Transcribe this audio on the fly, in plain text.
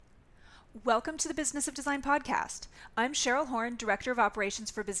Welcome to the Business of Design podcast. I'm Cheryl Horn, Director of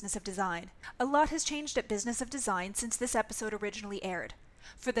Operations for Business of Design. A lot has changed at Business of Design since this episode originally aired.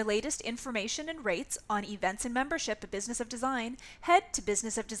 For the latest information and rates on events and membership at Business of Design, head to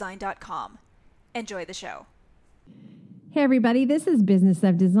businessofdesign.com. Enjoy the show. Hey everybody, this is Business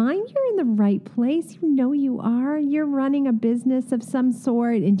of Design. You're in the right place. You know you are. You're running a business of some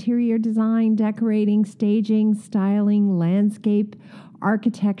sort: interior design, decorating, staging, styling, landscape,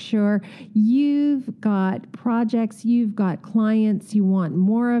 architecture. You've got projects, you've got clients, you want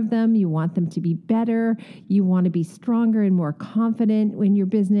more of them, you want them to be better, you want to be stronger and more confident in your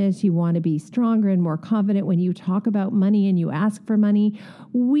business, you want to be stronger and more confident when you talk about money and you ask for money.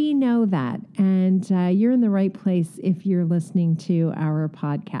 We know that, and you're in the right place if you're listening to our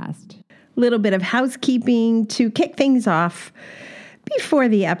podcast. Little bit of housekeeping to kick things off before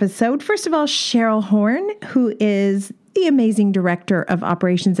the episode. First of all, Cheryl Horn, who is the amazing Director of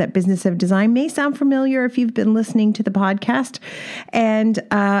Operations at Business of Design, may sound familiar if you've been listening to the podcast, and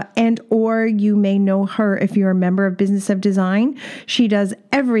or you may know her if you're a member of Business of Design. She does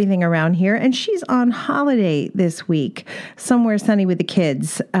everything around here, and she's on holiday this week, somewhere sunny with the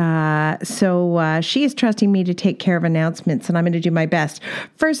kids. So she is trusting me to take care of announcements, and I'm going to do my best.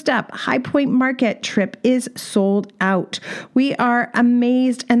 First up, High Point Market trip is sold out. We are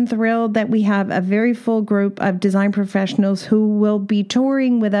amazed and thrilled that we have a very full group of design professionals who will be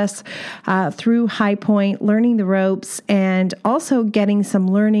touring with us through High Point, learning the ropes, and also getting some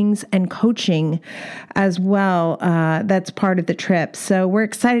learnings and coaching as well. That's part of the trip. So we're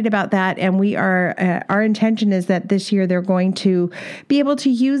excited about that. And we are, our intention is that this year they're going to be able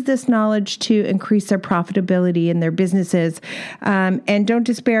to use this knowledge to increase their profitability in their businesses. And don't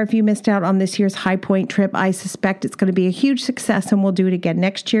despair if you missed out on this year's High Point trip. I suspect it's going to be a huge success, and we'll do it again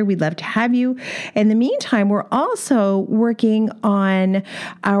next year. We'd love to have you. In the meantime, we're also working on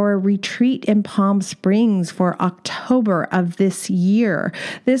our retreat in Palm Springs for October of this year.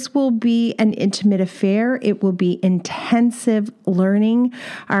 This will be an intimate affair. It will be intensive learning.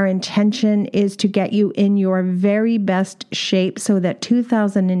 Our intention is to get you in your very best shape so that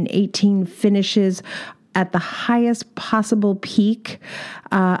 2018 finishes at the highest possible peak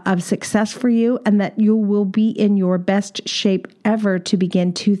of success for you, and that you will be in your best shape ever to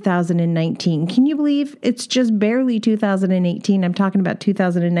begin 2019. Can you believe it's just barely 2018? I'm talking about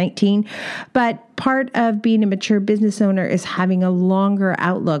 2019. But part of being a mature business owner is having a longer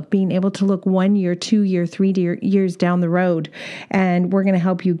outlook, being able to look 1 year, 2 year, 3 years down the road. And we're going to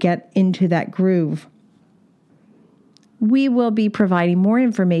help you get into that groove. We will be providing more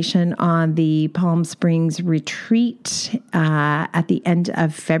information on the Palm Springs retreat at the end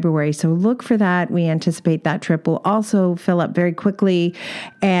of February. So look for that. We anticipate that trip will also fill up very quickly,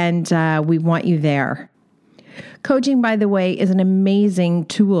 and we want you there. Coaching, by the way, is an amazing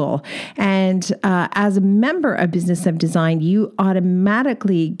tool. And as a member of Business of Design, you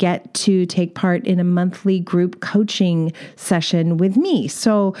automatically get to take part in a monthly group coaching session with me.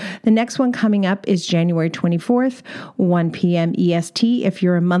 So the next one coming up is January 24th, 1 p.m. EST. If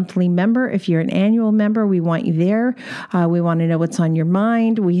you're a monthly member, if you're an annual member, we want you there. We want to know what's on your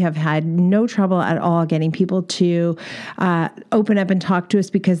mind. We have had no trouble at all getting people to open up and talk to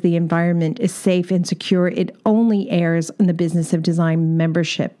us because the environment is safe and secure. It only airs in the Business of Design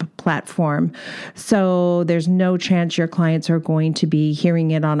membership platform. So there's no chance your clients are going to be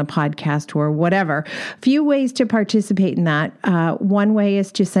hearing it on a podcast or whatever. Few ways to participate in that. One way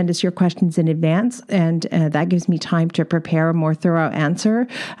is to send us your questions in advance, and that gives me time to prepare a more thorough answer.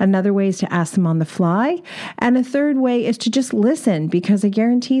 Another way is to ask them on the fly. And a third way is to just listen, because I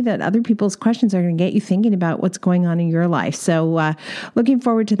guarantee that other people's questions are going to get you thinking about what's going on in your life. So looking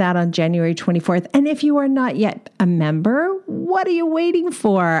forward to that on January 24th. And if you are not yet a member, what are you waiting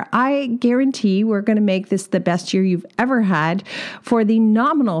for? I guarantee we're going to make this the best year you've ever had for the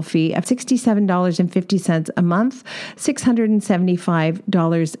nominal fee of $67.50 a month,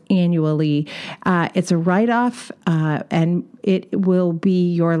 $675 annually. It's a write-off, and it will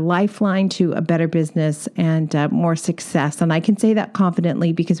be your lifeline to a better business and more success. And I can say that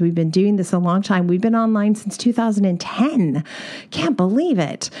confidently because we've been doing this a long time. We've been online since 2010. Can't believe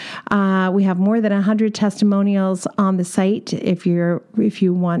it. We have more than 100 testimonials on the site if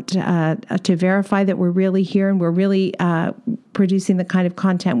you want to verify that we're really here and we're really producing the kind of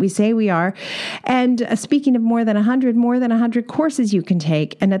content we say we are. And speaking of more than 100 courses you can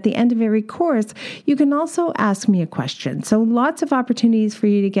take. And at the end of every course, you can also ask me a question. So lots of opportunities for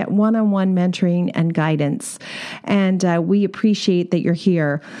you to get one-on-one mentoring and guidance. And we appreciate that you're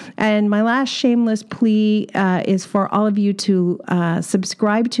here. And my last shameless plea is for all of you to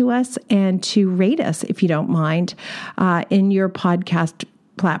subscribe to us and to rate us, if you don't mind, in your podcast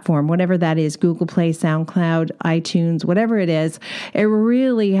platform, whatever that is, Google Play, SoundCloud, iTunes, whatever it is, it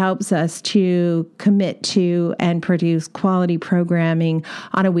really helps us to commit to and produce quality programming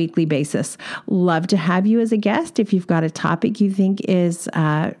on a weekly basis. Love to have you as a guest if you've got a topic you think is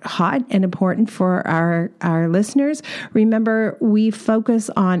hot and important for our listeners. Remember, we focus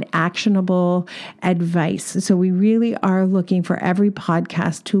on actionable advice. So we really are looking for every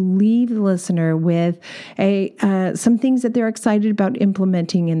podcast to leave the listener with some things that they're excited about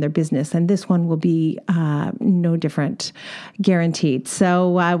implementing in their business. And this one will be no different, guaranteed.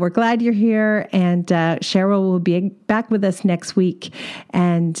 So we're glad you're here. And Cheryl will be back with us next week.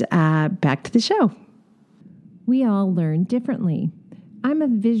 And back to the show. We all learn differently. I'm a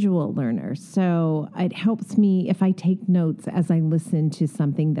visual learner, so it helps me if I take notes as I listen to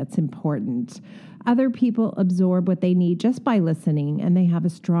something that's important. Other people absorb what they need just by listening, and they have a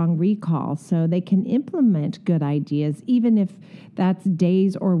strong recall, so they can implement good ideas, even if that's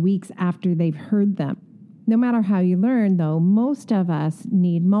days or weeks after they've heard them. No matter how you learn, though, most of us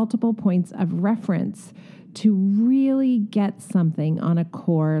need multiple points of reference to really get something on a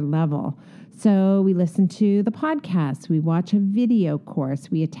core level. So we listen to the podcast, we watch a video course,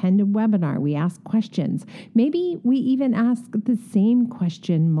 we attend a webinar, we ask questions. Maybe we even ask the same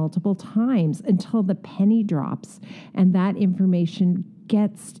question multiple times until the penny drops and that information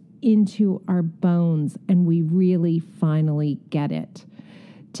gets into our bones and we really finally get it.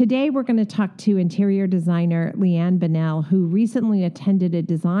 Today, we're going to talk to interior designer Leanne Bunnell, who recently attended a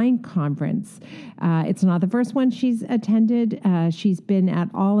design conference. It's not the first one she's attended. She's been at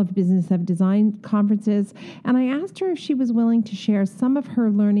all of Business of Design conferences, and I asked her if she was willing to share some of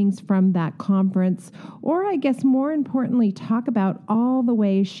her learnings from that conference, or I guess more importantly, talk about all the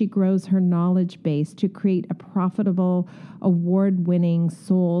ways she grows her knowledge base to create a profitable, award-winning,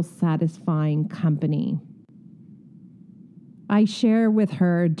 soul-satisfying company. I share with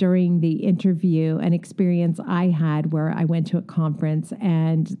her during the interview an experience I had where I went to a conference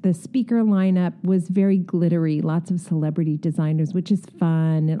and the speaker lineup was very glittery, lots of celebrity designers, which is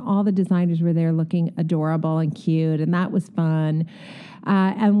fun. And all the designers were there looking adorable and cute, and that was fun.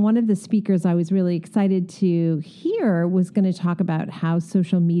 And one of the speakers I was really excited to hear was going to talk about how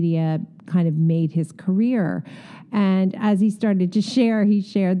social media kind of made his career. And as he started to share, he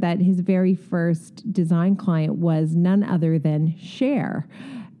shared that his very first design client was none other than Cher.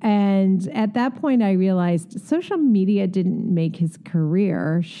 And at that point, I realized social media didn't make his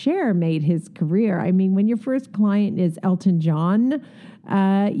career. Cher made his career. I mean, when your first client is Elton John,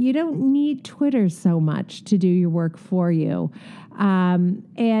 you don't need Twitter so much to do your work for you.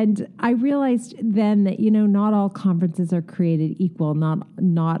 And I realized then that, not all conferences are created equal.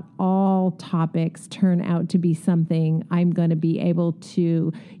 Not all topics turn out to be something I'm going to be able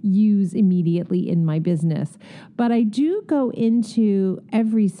to use immediately in my business. But I do go into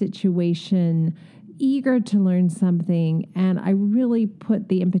every situation eager to learn something, and I really put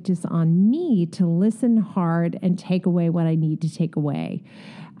the impetus on me to listen hard and take away what I need to take away.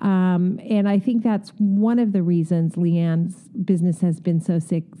 And I think that's one of the reasons Leanne's business has been so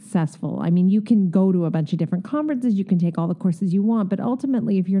successful. I mean, you can go to a bunch of different conferences, you can take all the courses you want, but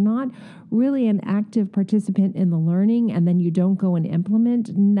ultimately, if you're not really an active participant in the learning and then you don't go and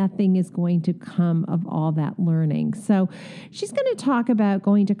implement, nothing is going to come of all that learning. So she's going to talk about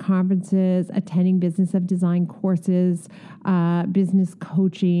going to conferences, attending Business of Design courses, business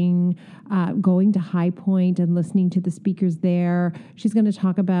coaching, going to High Point and listening to the speakers there. She's going to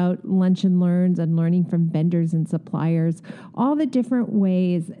talk about lunch and learns and learning from vendors and suppliers, all the different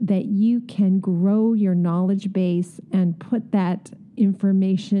ways that you can grow your knowledge base and put that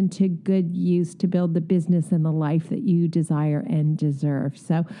information to good use to build the business and the life that you desire and deserve.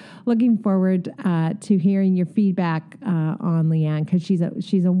 So looking forward to hearing your feedback on Leanne, because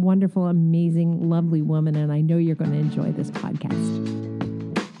she's a wonderful, amazing, lovely woman, and I know you're going to enjoy this podcast.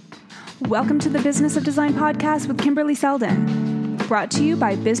 Welcome to the Business of Design podcast with Kimberly Selden. Brought to you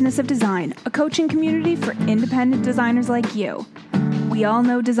by Business of Design, a coaching community for independent designers like you. We all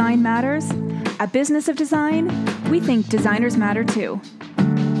know design matters. At Business of Design, we think designers matter too.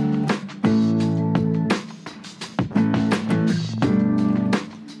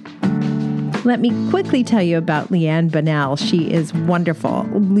 Let me quickly tell you about Leanne Bunnell. She is wonderful.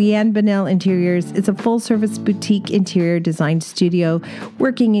 Leanne Bunnell Interiors is a full-service boutique interior design studio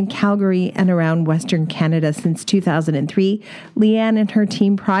working in Calgary and around Western Canada since 2003. Leanne and her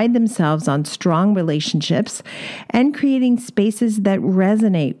team pride themselves on strong relationships and creating spaces that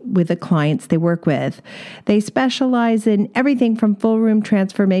resonate with the clients they work with. They specialize in everything from full room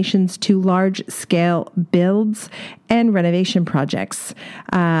transformations to large-scale builds and renovation projects.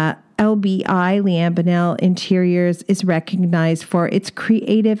 LBI, Leanne Bonnell Interiors, is recognized for its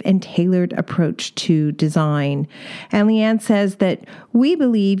creative and tailored approach to design. And Leanne says that we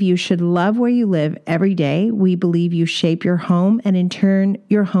believe you should love where you live every day. We believe you shape your home, and in turn,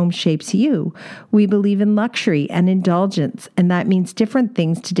 your home shapes you. We believe in luxury and indulgence, and that means different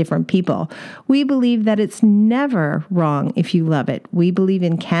things to different people. We believe that it's never wrong if you love it. We believe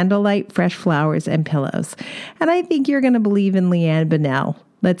in candlelight, fresh flowers, and pillows. And I think you're going to believe in Leanne Bonnell.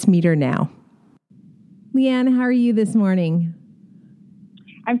 Let's meet her now. Leanne, how are you this morning?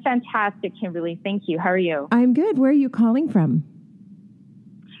 I'm fantastic, Kimberly. Thank you. How are you? I'm good. Where are you calling from?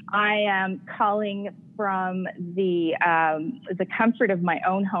 I am calling from the comfort of my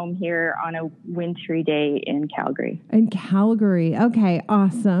own home here on a wintry day in Calgary. In Calgary. Okay,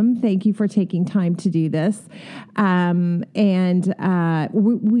 awesome. Thank you for taking time to do this. Where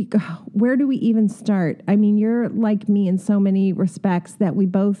do we even start? I mean, you're like me in so many respects that we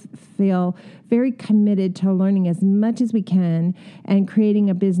both feel very committed to learning as much as we can and creating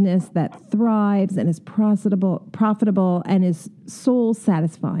a business that thrives and is profitable and is soul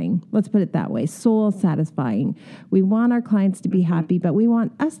satisfying. Let's put it that way, soul satisfying. We want our clients to be happy, but we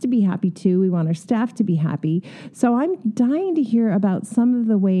want us to be happy too. We want our staff to be happy. So I'm dying to hear about some of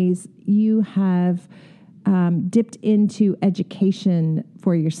the ways you have dipped into education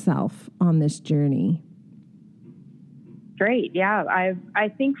for yourself on this journey. Great. Yeah. I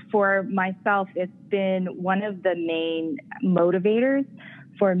think for myself, it's been one of the main motivators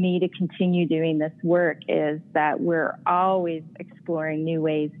for me to continue doing this work is that we're always exploring new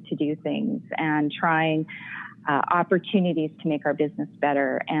ways to do things and trying opportunities to make our business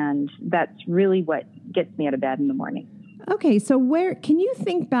better. And that's really what gets me out of bed in the morning. Okay, so where can you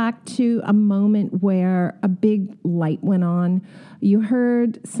think back to a moment where a big light went on? You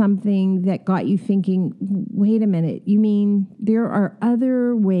heard something that got you thinking, wait a minute, you mean there are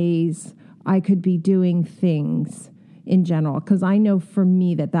other ways I could be doing things in general? Because I know for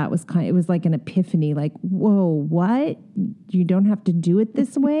me that was it was like an epiphany, like, whoa, what? You don't have to do it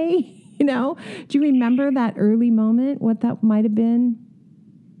this way? You know? Do you remember that early moment, what that might have been?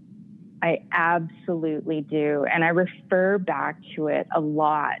 I absolutely do. And I refer back to it a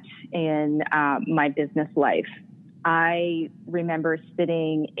lot in my business life. I remember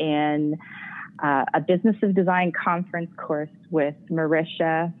sitting in a Business of Design conference course with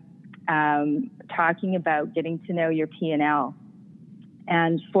Marisha, talking about getting to know your P&L.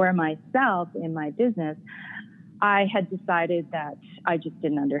 And for myself in my business, I had decided that I just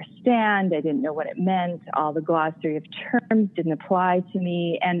didn't understand. I didn't know what it meant. All the glossary of terms didn't apply to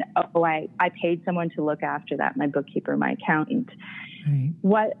me. And I paid someone to look after that, my bookkeeper, my accountant. Right.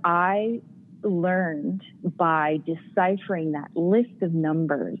 What I learned by deciphering that list of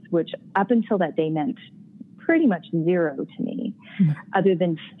numbers, which up until that day meant pretty much zero to me, other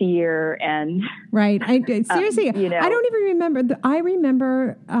than fear and right. Seriously, I don't even remember. I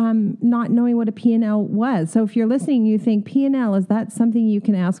remember not knowing what a P&L was. So if you're listening, you think P&L, is that something you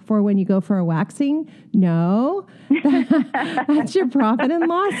can ask for when you go for a waxing? No, that's your profit and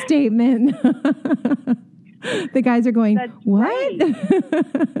loss statement. The guys are going, that's what? Right.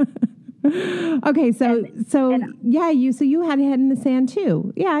 Okay, so you had a head in the sand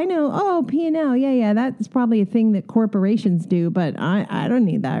too. Yeah, I know. Oh, P&L. Yeah, that's probably a thing that corporations do, but I don't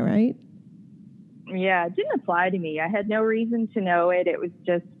need that, right? Yeah, it didn't apply to me. I had no reason to know it. It was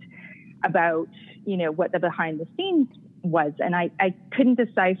just about, what the behind the scenes was, and I couldn't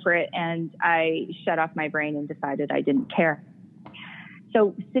decipher it, and I shut off my brain and decided I didn't care.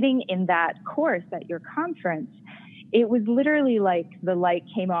 So sitting in that course at your conference, it was literally like the light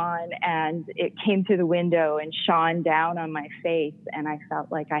came on and it came through the window and shone down on my face. And I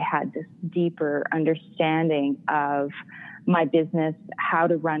felt like I had this deeper understanding of my business, how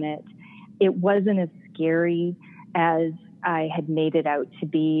to run it. It wasn't as scary as I had made it out to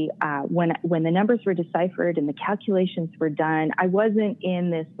be. When the numbers were deciphered and the calculations were done, I wasn't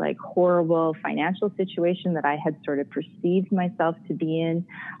in this like horrible financial situation that I had sort of perceived myself to be in,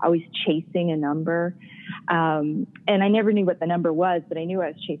 always chasing a number. And I never knew what the number was, but I knew I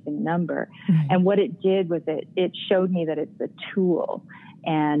was chasing a number. Mm-hmm. And what it did was it showed me that it's a tool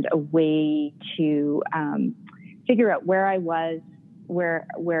and a way to figure out where I was, where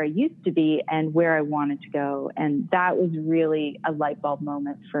I used to be and where I wanted to go. And that was really a light bulb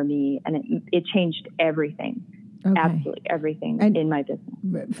moment for me. And it changed everything, absolutely everything in my business.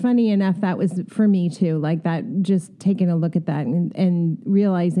 funny enough, that was for me too, like that, just taking a look at that and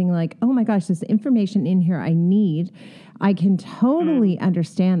realizing like, oh my gosh, there's information in here I need. I can totally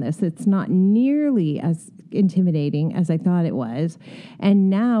understand this. It's not nearly as intimidating as I thought it was. And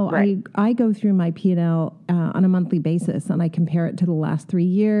now I go through my P&L on a monthly basis, and I compare it to the last 3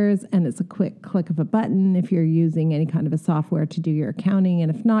 years, and it's a quick click of a button if you're using any kind of a software to do your accounting. And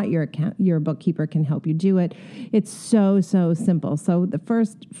if not, your bookkeeper can help you do it. It's so simple. So the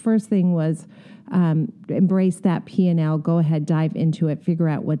first thing was embrace that P&L, go ahead, dive into it, figure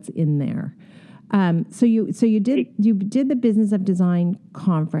out what's in there. So you did the Business of Design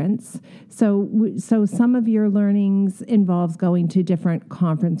conference. So some of your learnings involves going to different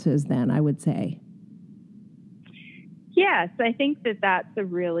conferences then, I would say. Yes, I think that that's a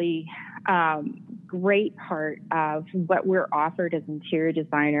really great part of what we're offered as interior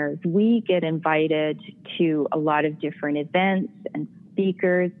designers. We get invited to a lot of different events and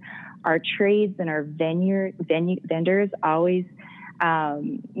speakers. Our trades and our vendors always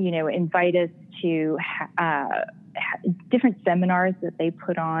invite us to different seminars that they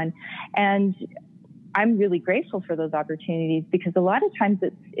put on. And I'm really grateful for those opportunities, because a lot of times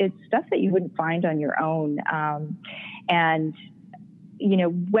it's stuff that you wouldn't find on your own. And,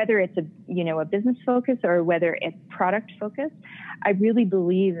 whether it's a business focus or whether it's product focus, I really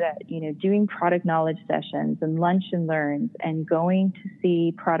believe that, doing product knowledge sessions and lunch and learns and going to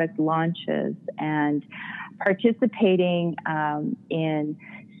see product launches and participating in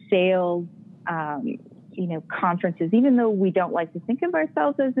sales, conferences, even though we don't like to think of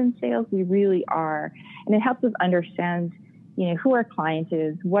ourselves as in sales, we really are. And it helps us understand, who our client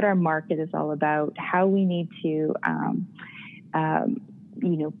is, what our market is all about, how we need to,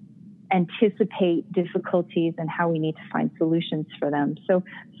 anticipate difficulties and how we need to find solutions for them. So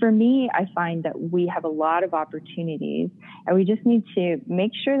for me, I find that we have a lot of opportunities, and we just need to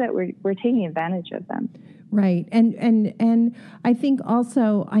make sure that we're taking advantage of them. Right. And I think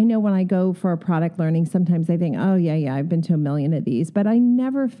also, I know when I go for a product learning, sometimes I think, oh, yeah, I've been to a million of these, but I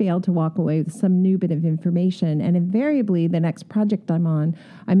never fail to walk away with some new bit of information. And invariably, the next project I'm on,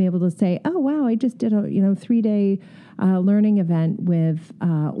 I'm able to say, oh, wow, I just did a 3-day learning event with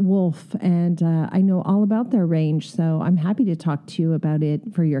Wolf, and I know all about their range. So I'm happy to talk to you about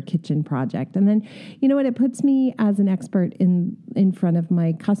it for your kitchen project. And then, it puts me as an expert in front of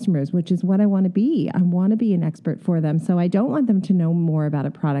my customers, which is what I want to be. I want to be an expert for them. So I don't want them to know more about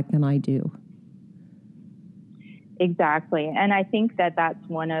a product than I do. Exactly. And I think that that's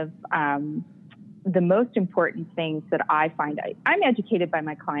one of the most important things that I find. I'm educated by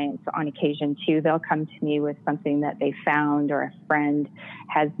my clients on occasion too. They'll come to me with something that they found or a friend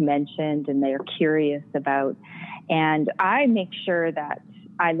has mentioned and they're curious about. And I make sure that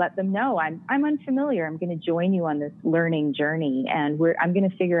I let them know I'm unfamiliar. I'm going to join you on this learning journey, and I'm going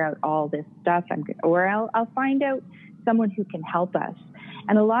to figure out all this stuff. I'll find out someone who can help us.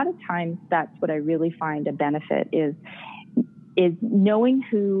 And a lot of times that's what I really find a benefit is knowing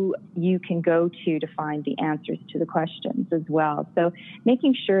who you can go to find the answers to the questions as well. So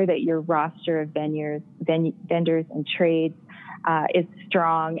making sure that your roster of vendors and trades is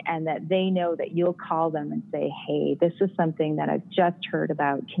strong, and that they know that you'll call them and say, hey, this is something that I've just heard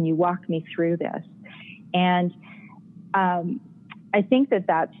about. Can you walk me through this? And I think that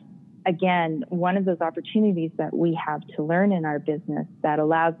that's, again, one of those opportunities that we have to learn in our business that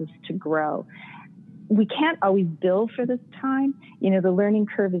allows us to grow. We can't always bill for this time. The learning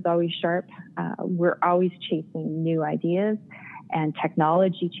curve is always sharp. We're always chasing new ideas, and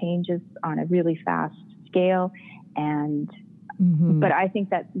technology changes on a really fast scale. But I think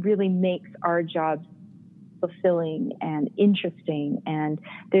that really makes our jobs fulfilling and interesting. And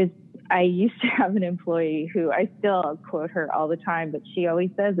I used to have an employee who I still quote her all the time, but she always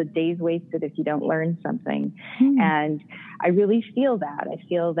says a day's wasted if you don't learn something. And I really feel that. I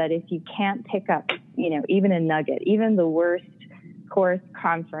feel that if you can't pick up, even a nugget, even the worst course,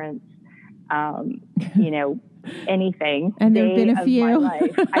 conference, anything. And there have been a few. My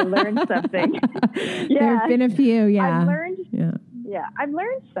life, I learned something. There have been a few, yeah. I've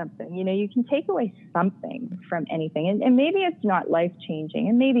learned something. You can take away something from anything. And maybe it's not life-changing,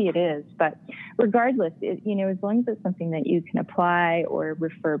 and maybe it is. But regardless, as long as it's something that you can apply or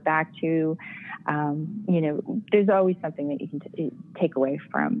refer back to, there's always something that you can take away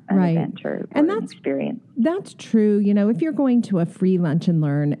from an event or an experience. That's true. If you're going to a free lunch and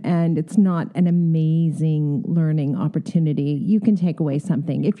learn and it's not an amazing learning opportunity, you can take away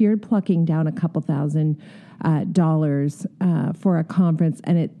something. If you're plucking down a couple thousand dollars for a conference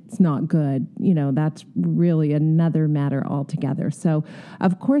and it's not good, that's really another matter altogether. So,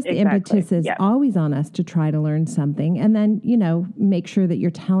 of course, the impetus is always on us to try to learn something, and then, make sure that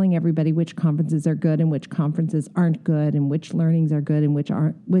you're telling everybody which conferences are good and which conferences aren't good, and which learnings are good and which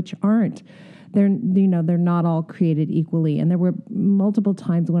aren't. They're not all created equally. And there were multiple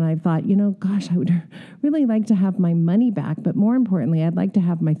times when I thought, gosh, I would really like to have my money back, but more importantly, I'd like to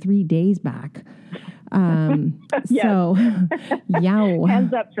have my 3 days back. So, yow.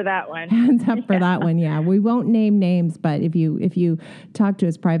 Hands up for that one. Hands up for that one. Yeah. We won't name names, but if you talk to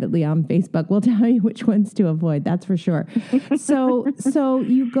us privately on Facebook, we'll tell you which ones to avoid. That's for sure. So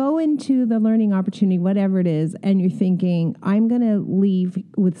you go into the learning opportunity, whatever it is, and you're thinking, I'm going to leave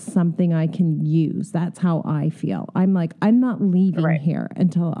with something I can use. That's how I feel. I'm like, I'm not leaving here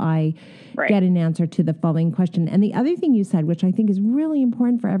until I get an answer to the following question. And the other thing you said, which I think is really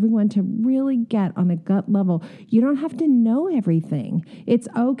important for everyone to really get on a gut level, you don't have to know everything. It's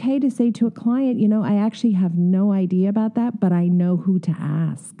okay to say to a client, I actually have no idea about that, but I know who to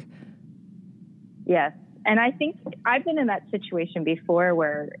ask. Yes. And I think I've been in that situation before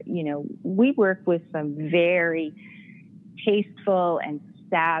where, we work with some very tasteful and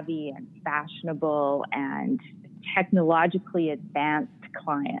savvy and fashionable and technologically advanced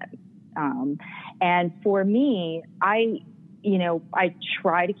clients. And for me, I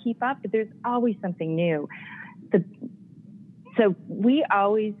try to keep up, but there's always something new. So we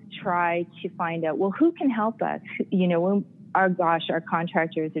always try to find out, well, who can help us? Our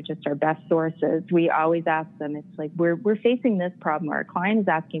contractors are just our best sources. We always ask them, it's like, we're facing this problem, or our client is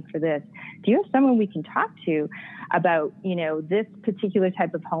asking for this. Do you have someone we can talk to about, this particular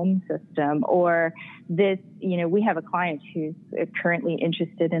type of home system, or this, we have a client who's currently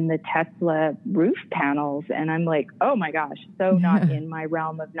interested in the Tesla roof panels. And I'm like, oh my gosh, so not in my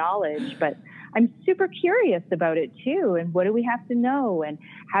realm of knowledge, but I'm super curious about it too. And what do we have to know? And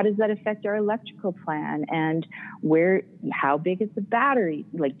how does that affect our electrical plan? And how big is the battery?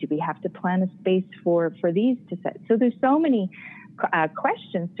 Like, do we have to plan a space for these to set? So there's so many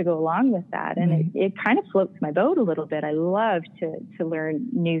questions to go along with that. And it kind of floats my boat a little bit. I love to learn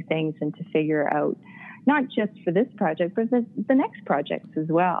new things and to figure out, not just for this project, but the next projects as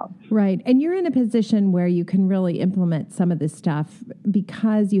well. Right. And you're in a position where you can really implement some of this stuff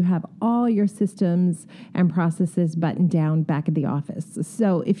because you have all your systems and processes buttoned down back at the office.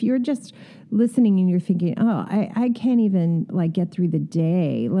 So if you're just listening and you're thinking, oh, I can't even get through the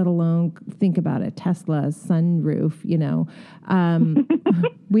day, let alone think about a Tesla sunroof,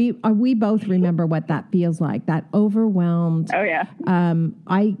 we both remember what that feels like, that overwhelmed. Oh yeah.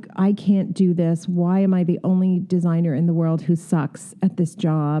 I can't do this. Why am I the only designer in the world who sucks at this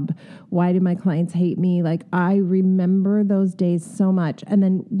job? Why do my clients hate me? I remember those days so much. And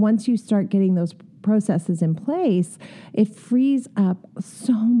then once you start getting those processes in place, it frees up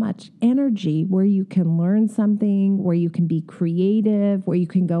so much energy where you can learn something, where you can be creative, where you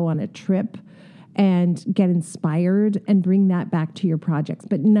can go on a trip and get inspired and bring that back to your projects.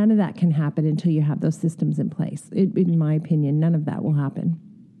 But none of that can happen until you have those systems in place. In my opinion, none of that will happen.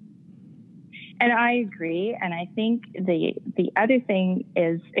 And I agree. And I think the other thing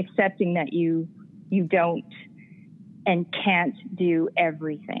is accepting that you don't and can't do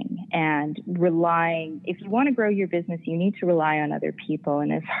everything, and relying. If you want to grow your business, you need to rely on other people.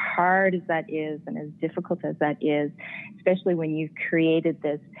 And as hard as that is, and as difficult as that is, especially when you've created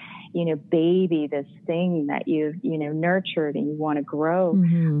this, baby, this thing that you've, nurtured and you want to grow.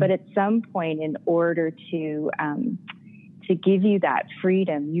 Mm-hmm. But at some point, in order to give you that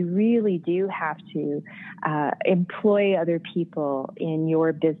freedom, you really do have to employ other people in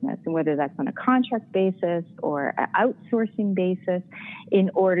your business, and whether that's on a contract basis or an outsourcing basis, in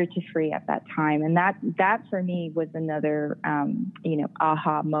order to free up that time. And that for me was another,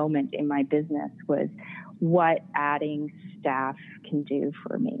 aha moment in my business, was what adding staff can do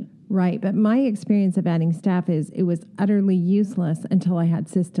for me. Right. But my experience of adding staff is it was utterly useless until I had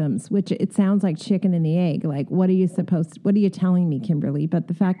systems, which it sounds like chicken and the egg. What are you telling me, Kimberly? But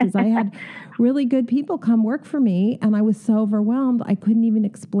the fact is I had really good people come work for me, and I was so overwhelmed, I couldn't even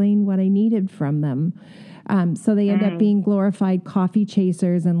explain what I needed from them. So they end up being glorified coffee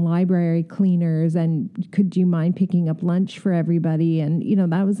chasers and library cleaners, and could you mind picking up lunch for everybody? And,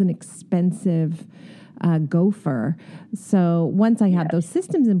 that was an expensive gopher. So once I had those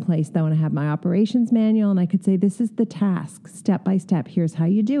systems in place, though, and I had my operations manual, and I could say, this is the task, step by step. Here's how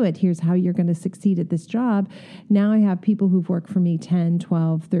you do it. Here's how you're going to succeed at this job. Now I have people who've worked for me 10,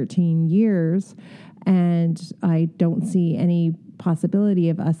 12, 13 years, and I don't see any possibility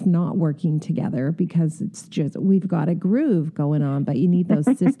of us not working together because it's just, we've got a groove going on, but you need those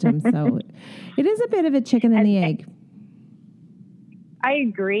systems. So it is a bit of a chicken and the egg. I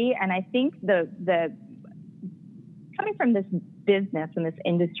agree. And I think the coming from this business and this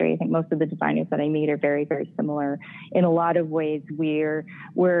industry, I think most of the designers that I meet are very, very similar in a lot of ways.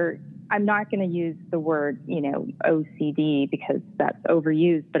 I'm not going to use the word, OCD because that's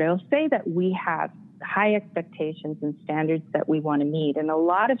overused, but I'll say that we have high expectations and standards that we want to meet. And a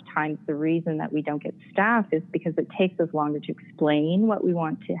lot of times the reason that we don't get staff is because it takes us longer to explain what we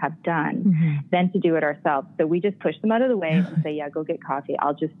want to have done than to do it ourselves. So we just push them out of the way and say, yeah, go get coffee.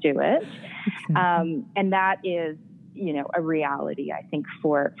 I'll just do it. Exactly. And that is, a reality, I think,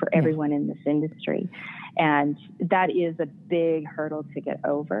 for everyone in this industry. And that is a big hurdle to get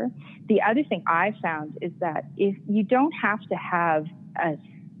over. The other thing I found is that if you don't have to have a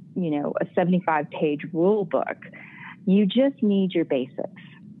 75-page rule book, you just need your basics.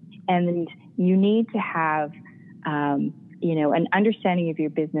 And you need to have, an understanding of your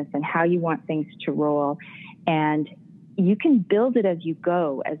business and how you want things to roll. And you can build it as you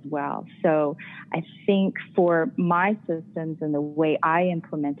go as well. So I think for my systems and the way I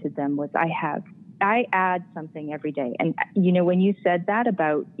implemented them was I add something every day. And, when you said that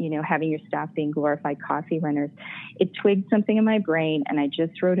about, having your staff being glorified coffee runners, it twigged something in my brain. And I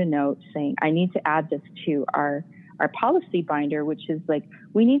just wrote a note saying, I need to add this to our policy binder, which is like,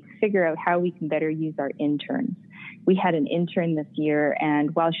 we need to figure out how we can better use our interns. We had an intern this year,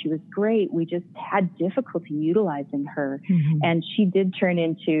 and while she was great, we just had difficulty utilizing her. And she did turn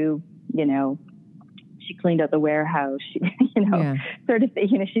into, she cleaned out the warehouse, sort of,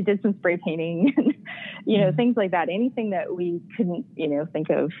 she did some spray painting, and, things like that. Anything that we couldn't, think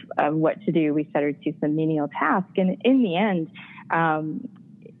of what to do, we set her to some menial task. And in the end,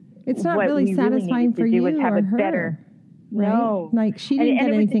 it's not really satisfying for you or her. Better, right? No. Like she didn't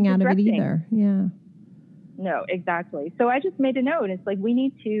get anything out of it either. Yeah. No, exactly. So I just made a note. It's like, we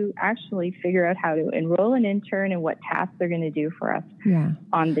need to actually figure out how to enroll an intern and what tasks they're going to do for us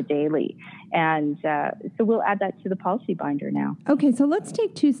on the daily. And so we'll add that to the policy binder now. Okay, so let's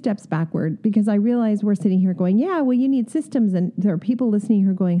take 2 steps backward, because I realize we're sitting here going, yeah, well, you need systems. And there are people listening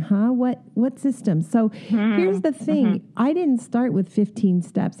here going, huh, what systems? So here's the thing. I didn't start with 15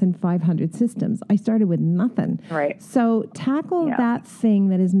 steps and 500 systems. I started with nothing. Right. So tackle that thing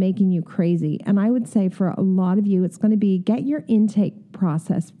that is making you crazy. And I would say for a lot of you, it's going to be get your intake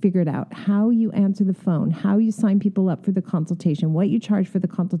process figured out, how you answer the phone, how you sign people up for the consultation, what you charge for the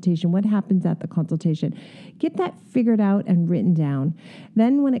consultation, what happens at the consultation. Get that figured out and written down.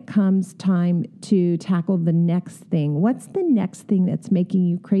 Then when it comes time to tackle the next thing, what's the next thing that's making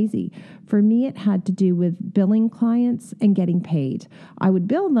you crazy? For me, it had to do with billing clients and getting paid. I would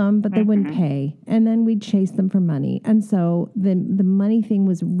bill them, but they wouldn't pay. And then we'd chase them for money. And so the money thing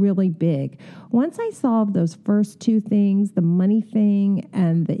was really big. Once I solved those first 2 things, the money thing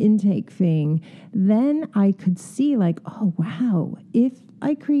and the intake thing, then I could see like, oh, wow, if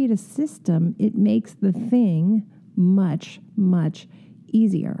I create a system, it makes the thing much, much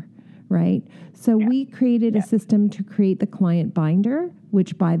easier, right? So we created a system to create the client binder,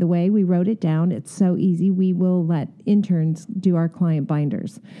 which, by the way, we wrote it down. It's so easy. We will let interns do our client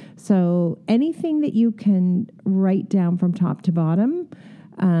binders. So anything that you can write down from top to bottom,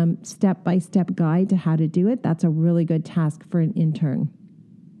 step-by-step guide to how to do it, that's a really good task for an intern.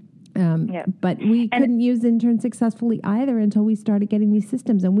 But we couldn't use interns successfully either until we started getting these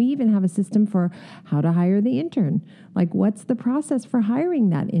systems. And we even have a system for how to hire the intern. Like, what's the process for hiring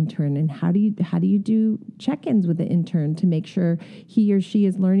that intern? And how do you do check-ins with the intern to make sure he or she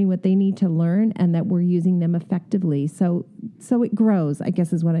is learning what they need to learn and that we're using them effectively? So it grows, I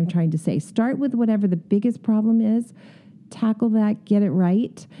guess is what I'm trying to say. Start with whatever the biggest problem is. Tackle that, get it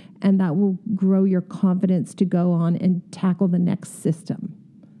right, and that will grow your confidence to go on and tackle the next system.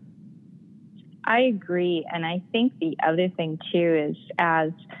 I agree. And I think the other thing too is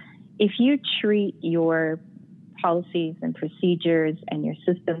if you treat your policies and procedures and your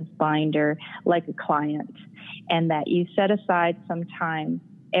systems binder like a client, and that you set aside some time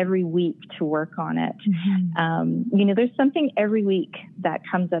every week to work on it. There's something every week that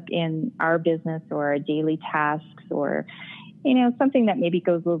comes up in our business or our daily tasks or, something that maybe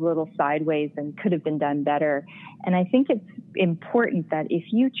goes a little sideways and could have been done better. And I think it's important that if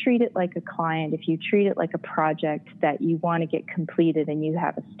you treat it like a client, if you treat it like a project that you want to get completed and you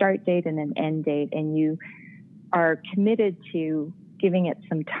have a start date and an end date and you are committed to giving it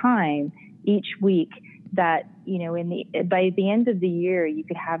some time each week, that, by the end of the year, you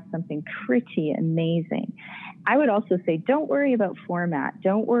could have something pretty amazing. I would also say, don't worry about format.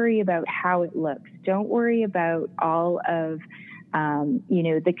 Don't worry about how it looks. Don't worry about all of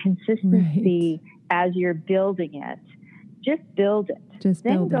The consistency as you're building it. Just build it.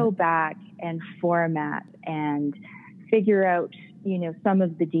 Then go back and format and figure out, some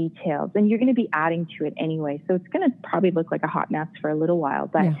of the details. And you're going to be adding to it anyway. So it's going to probably look like a hot mess for a little while.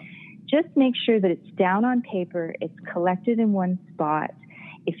 But just make sure that it's down on paper, it's collected in one spot.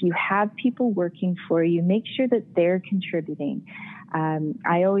 If you have people working for you, make sure that they're contributing.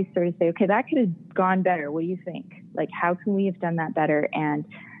 I always sort of say, okay, that could have gone better. What do you think? Like, how can we have done that better? And,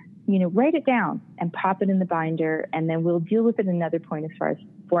 write it down and pop it in the binder, and then we'll deal with it at another point as far as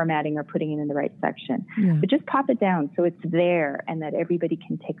formatting or putting it in the right section. But just pop it down so it's there and that everybody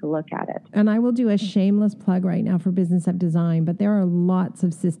can take a look at it. And I will do a shameless plug right now for Business of Design, but there are lots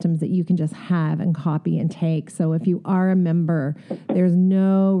of systems that you can just have and copy and take. So if you are a member, there's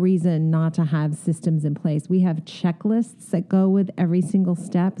no reason not to have systems in place. We have checklists that go with every single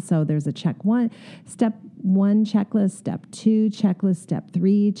step. So there's a step one checklist, step 2 checklist, step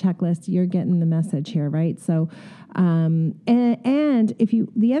 3 checklist. You're getting the message here, right? So, and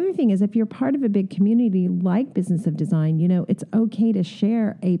the other thing is, if you're part of a big community like Business of Design, it's okay to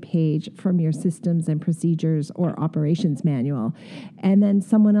share a page from your systems and procedures or operations manual. And then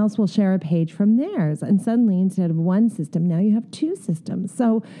someone else will share a page from theirs. And suddenly, instead of one system, now you have 2 systems.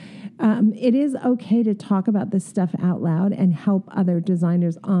 So it is okay to talk about this stuff out loud and help other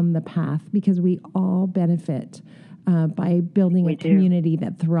designers on the path, because we all benefit by building a community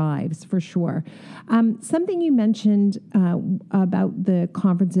that thrives, for sure. Something you mentioned about the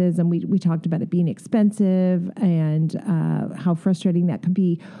conferences, and we talked about it being expensive and how frustrating that could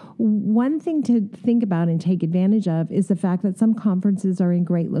be. One thing to think about and take advantage of is the fact that some conferences are in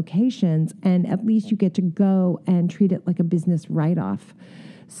great locations, and at least you get to go and treat it like a business write-off.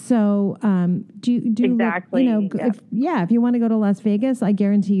 So do exactly. If you want to go to Las Vegas, I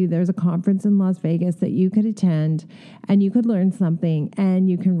guarantee you there's a conference in Las Vegas that you could attend and you could learn something and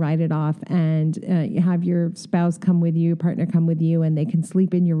you can write it off and have your spouse come with you, partner come with you, and they can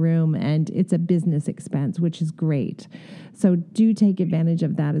sleep in your room, and it's a business expense, which is great. So do take advantage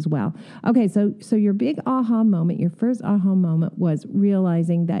of that as well. Okay, so your big aha moment, your first aha moment was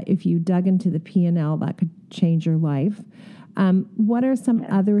realizing that if you dug into the P&L, that could change your life. What are some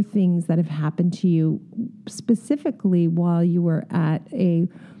other things that have happened to you specifically while you were at a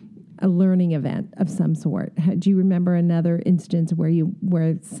learning event of some sort? Do you remember another instance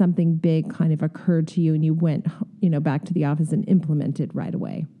where something big kind of occurred to you and you went, back to the office and implemented right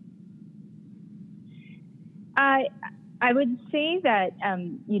away? I would say that,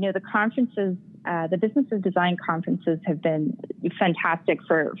 the conferences, the Business of Design conferences have been fantastic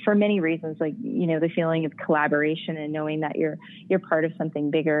for many reasons, like, the feeling of collaboration and knowing that you're part of something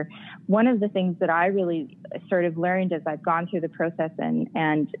bigger. One of the things that I really sort of learned as I've gone through the process and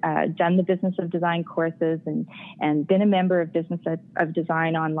done the Business of Design courses and been a member of Business of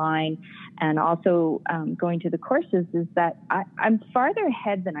Design online, and also going to the courses, is that I'm farther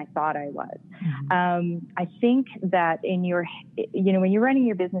ahead than I thought I was. Mm-hmm. I think that when you're running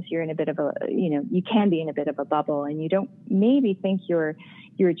your business, you're in a bit of a, you can be in a bit of a bubble, and you don't maybe think you're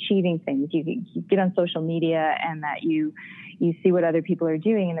achieving things. You get on social media and that you see what other people are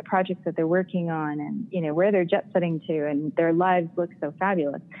doing and the projects that they're working on, and where they're jet setting to, and their lives look so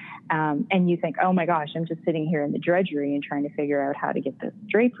fabulous. And you think, oh my gosh, I'm just sitting here in the drudgery and trying to figure out how to get this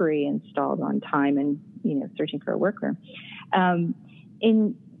drapery installed on time, and searching for a workroom.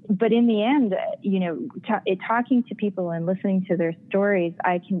 But in the end, talking to people and listening to their stories,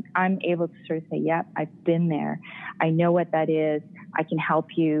 I'm able to sort of say, yeah, I've been there. I know what that is. I can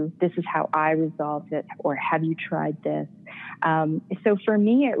help you. This is how I resolved it. Or have you tried this? So for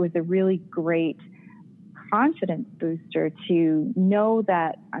me, it was a really great confidence booster to know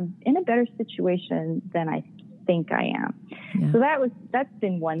that I'm in a better situation than I think I am. Yeah. So that's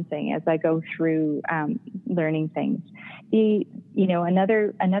been one thing as I go through learning things.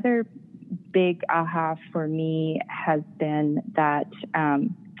 Another big aha for me has been that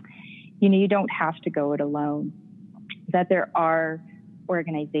you don't have to go it alone. That there are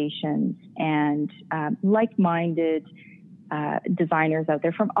organizations and like-minded designers out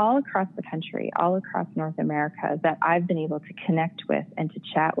there from all across the country, all across North America, that I've been able to connect with and to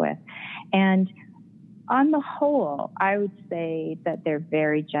chat with. And on the whole, I would say that they're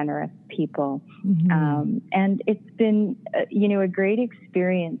very generous people. Mm-hmm. And it's been, a great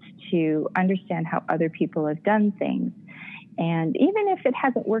experience to understand how other people have done things. And even if it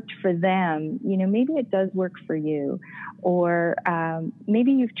hasn't worked for them, maybe it does work for you. Or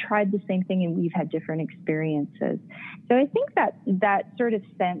maybe you've tried the same thing and we've had different experiences. So I think that sort of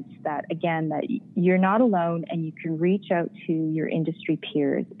sense that, again, that you're not alone and you can reach out to your industry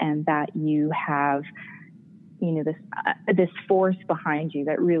peers, and that you have this force behind you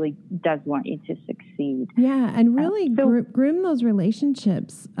that really does want you to succeed. Yeah, and really groom those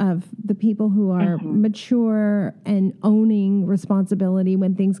relationships of the people who are mature and owning responsibility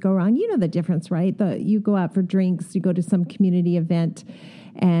when things go wrong. You know the difference, right? You go out for drinks, you go to some community event,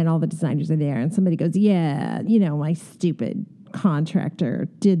 and all the designers are there, and somebody goes, yeah, my stupid contractor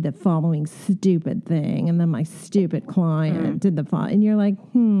did the following stupid thing, and then my stupid client did the following, and you're like,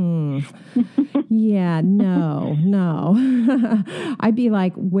 yeah, no. I'd be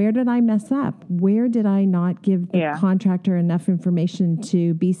like, where did I mess up? Where did I not give the contractor enough information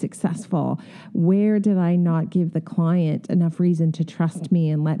to be successful? Where did I not give the client enough reason to trust me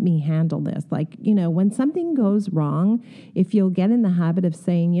and let me handle this? Like, when something goes wrong, if you'll get in the habit of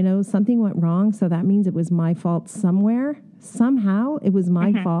saying, something went wrong, so that means it was my fault somehow it was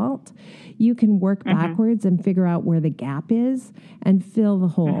my fault, you can work backwards and figure out where the gap is and fill the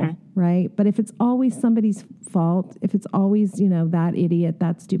hole, right? But if it's always somebody's fault, if it's always, that idiot,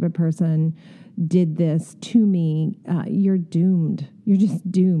 that stupid person did this to me, you're doomed. You're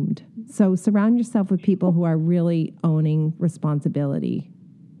just doomed. So surround yourself with people who are really owning responsibility.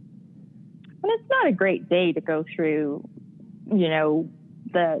 And it's not a great day to go through,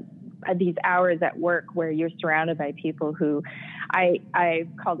 these hours at work where you're surrounded by people who I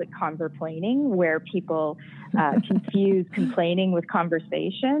called it converplaining, where people confuse complaining with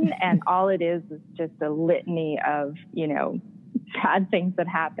conversation, and all it is just a litany of bad things that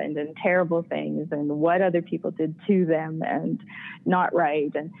happened and terrible things and what other people did to them and not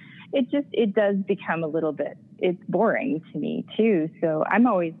right. And it does become a little bit, it's boring to me too. So I'm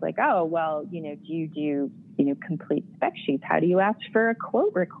always like, oh, well, do you do complete spec sheets? How do you ask for a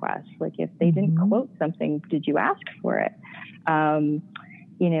quote request? Like if they didn't quote something, did you ask for it? I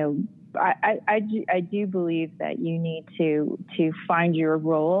do believe that you need to find your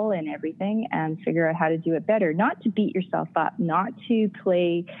role in everything and figure out how to do it better, not to beat yourself up, not to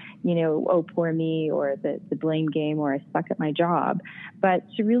play, oh, poor me, or the blame game, or I suck at my job, but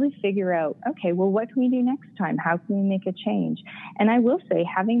to really figure out, okay, well, what can we do next time? How can we make a change? And I will say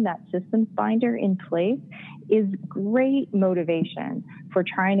having that systems binder in place is great motivation for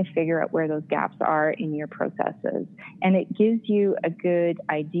trying to figure out where those gaps are in your processes. And it gives you a good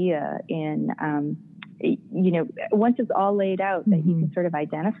idea in, once it's all laid out, that you can sort of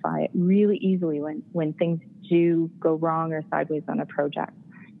identify it really easily when things do go wrong or sideways on a project.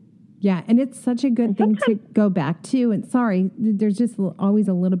 Yeah, and it's such a good thing to go back to. And sorry, there's just always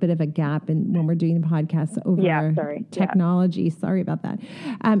a little bit of a gap when we're doing the podcast over technology. Yeah. Sorry about that.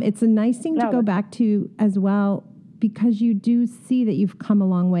 It's a nice thing to go back to as well, because you do see that you've come a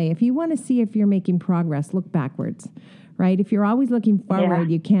long way. If you want to see if you're making progress, look backwards. Right? If you're always looking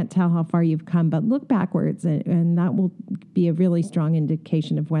forward, you can't tell how far you've come, but look backwards, and that will be a really strong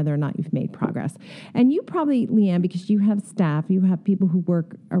indication of whether or not you've made progress. And you probably, Leanne, because you have staff, you have people who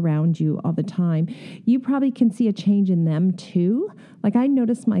work around you all the time, you probably can see a change in them too. Like I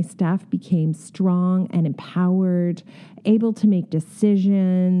noticed my staff became strong and empowered, able to make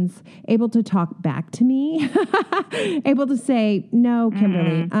decisions, able to talk back to me, able to say, no,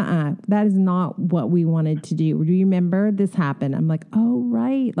 Kimberly, that is not what we wanted to do. Do you remember this happened? I'm like, oh,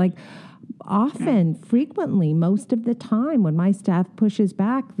 right. Like often, frequently, most of the time when my staff pushes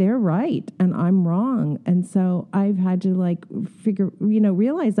back, they're right and I'm wrong. And so I've had to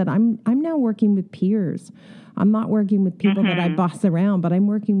realize that I'm now working with peers. I'm not working with people that I boss around, but I'm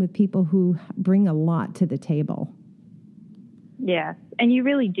working with people who bring a lot to the table. Yes. And you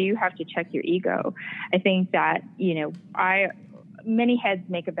really do have to check your ego. I think that, many heads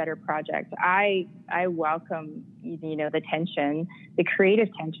make a better project. I welcome, the tension, the creative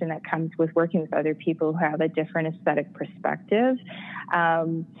tension that comes with working with other people who have a different aesthetic perspective.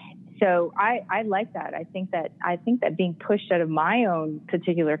 So I like that. I think that being pushed out of my own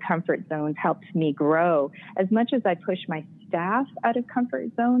particular comfort zones helps me grow. As much as I push my staff out of comfort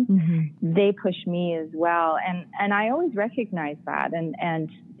zones, they push me as well. And I always recognize that. And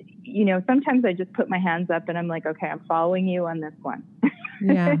sometimes I just put my hands up and I'm like, okay, I'm following you on this one.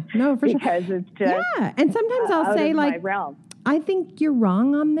 Yeah, no, for because sure. It's just and sometimes I'll say my realm. I think you're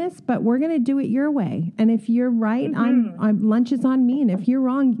wrong on this, but we're going to do it your way. And if you're right, I'm lunch is on me. And if you're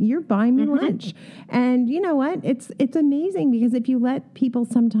wrong, you're buying me lunch. And you know what? It's amazing, because if you let people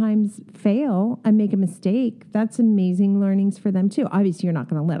sometimes fail and make a mistake, that's amazing learnings for them too. Obviously, you're not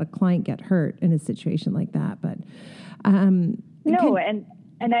going to let a client get hurt in a situation like that, but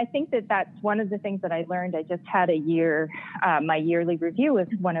And I think that that's one of the things that I learned. I just had my yearly review with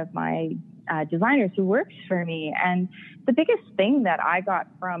one of my designers who works for me. And the biggest thing that I got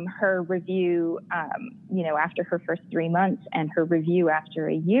from her review, after her first 3 months and her review after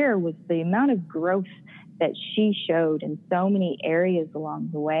a year, was the amount of growth that she showed in so many areas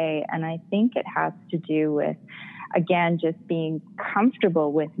along the way. And I think it has to do with, again, just being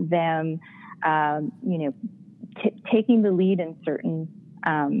comfortable with them, taking the lead in certain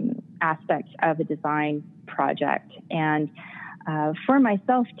aspects of a design project. And for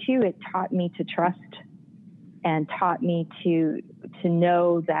myself too, it taught me to trust and taught me to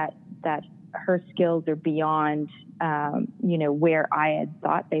know that her skills are beyond, where I had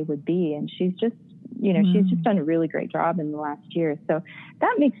thought they would be. And she's just, she's just done a really great job in the last year. So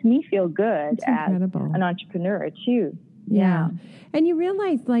that makes me feel good as an entrepreneur too. Yeah. And you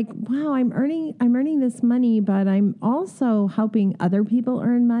realize like, wow, I'm earning this money, but I'm also helping other people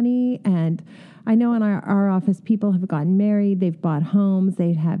earn money. And I know in our office, people have gotten married, they've bought homes,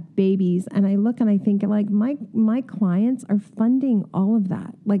 they have babies. And I look and I think like my clients are funding all of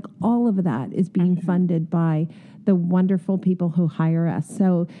that. Like all of that is being funded by the wonderful people who hire us.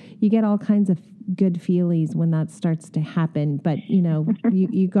 So you get all kinds of good feelies when that starts to happen. But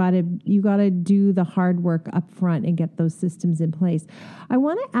you gotta do the hard work up front and get those systems in place. I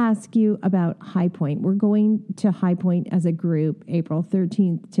want to ask you about High Point. We're going to High Point as a group, April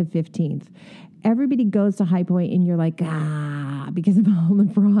 13th to 15th. Everybody goes to High Point and you're like, because of all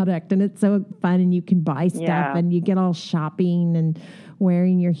the product, and it's so fun and you can buy stuff and you get all shopping and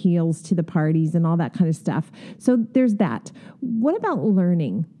wearing your heels to the parties and all that kind of stuff. So there's that. What about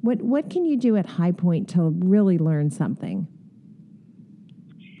learning? What can you do at High Point to really learn something?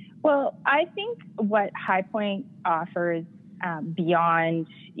 Well, I think what High Point offers beyond,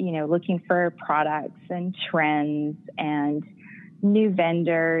 looking for products and trends and new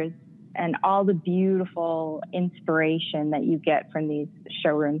vendors and all the beautiful inspiration that you get from these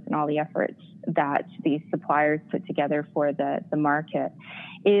showrooms and all the efforts that these suppliers put together for the market,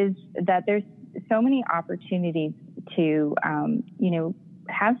 is that there's so many opportunities to,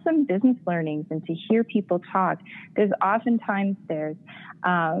 have some business learnings and to hear people talk. There's oftentimes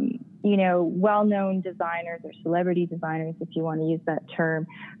well-known designers or celebrity designers, if you want to use that term,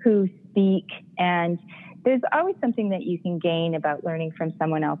 who speak, and there's always something that you can gain about learning from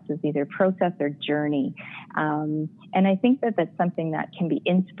someone else's either process or journey. And I think that that's something that can be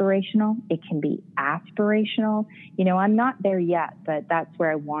inspirational. It can be aspirational. I'm not there yet, but that's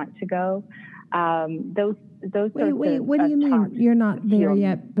where I want to go. Wait, what do you mean you're not there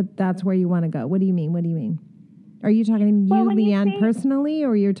yet, but that's where you want to go? What do you mean? Are you talking to Leanne, personally,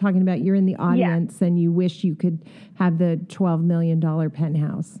 or you're talking about you're in the audience and you wish you could have the $12 million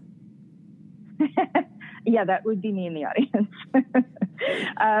penthouse? Yeah, that would be me in the audience.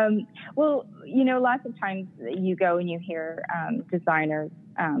 Lots of times you go and you hear designers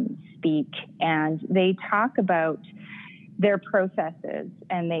speak, and they talk about their processes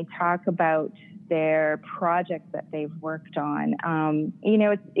and they talk about their projects that they've worked on.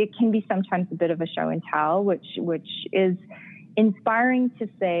 It can be sometimes a bit of a show and tell, which is inspiring to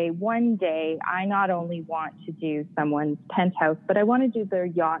say, one day I not only want to do someone's penthouse, but I want to do their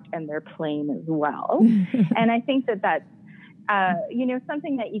yacht and their plane as well. And I think that that's,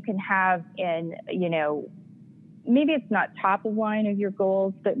 something that you can have in, maybe it's not top of line of your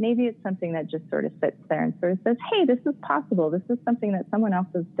goals, but maybe it's something that just sort of sits there and sort of says, hey, this is possible. This is something that someone else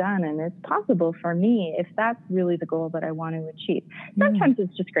has done, and it's possible for me if that's really the goal that I want to achieve. Sometimes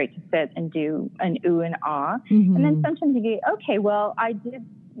it's just great to sit and do an ooh and ah. Mm-hmm. And then sometimes you go, okay, well, I did,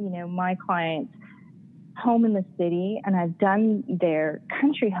 my client's home in the city, and I've done their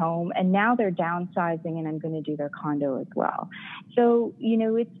country home, and now they're downsizing, and I'm going to do their condo as well. So,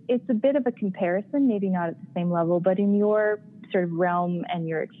 it's a bit of a comparison, maybe not at the same level, but in your sort of realm and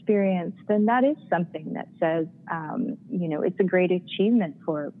your experience, then that is something that says, it's a great achievement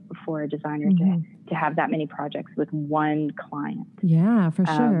for a designer to have that many projects with one client. Yeah, for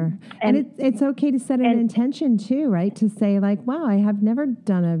sure. And it's okay to set an intention too, right? To say like, wow, I have never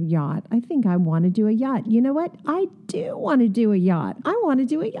done a yacht. I think I want to do a yacht. You know what? I do want to do a yacht. I want to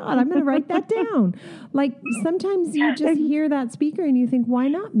do a yacht. I'm going to write that down. Like sometimes you just hear that speaker and you think, why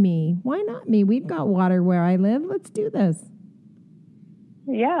not me? Why not me? We've got water where I live. Let's do this.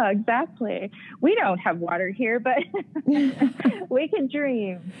 Yeah, exactly. We don't have water here, but we can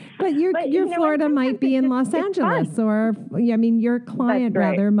dream. But your Florida might be in Los Angeles, or your client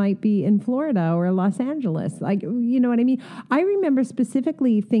rather might be in Florida or Los Angeles. Like, you know what I mean? I remember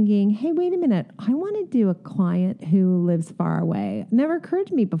specifically thinking, hey, wait a minute, I want to do a client who lives far away. It never occurred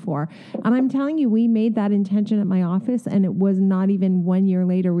to me before. And I'm telling you, we made that intention at my office, and it was not even 1 year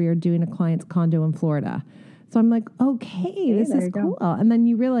later we were doing a client's condo in Florida. So I'm like, okay, this is cool. And then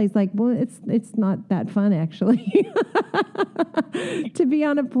you realize like, well, it's not that fun actually to be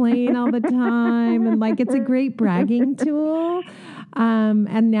on a plane all the time. And like, it's a great bragging tool.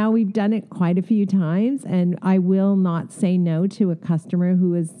 And now we've done it quite a few times, and I will not say no to a customer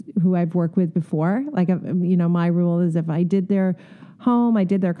who I've worked with before. Like, my rule is if I did their home, I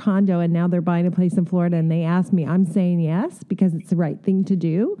did their condo, and now they're buying a place in Florida and they ask me, I'm saying yes because it's the right thing to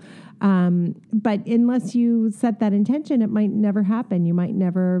do. But unless you set that intention, it might never happen. You might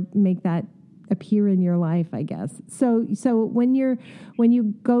never make that appear in your life, I guess. So when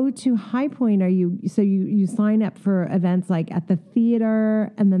you go to High Point, you sign up for events like at the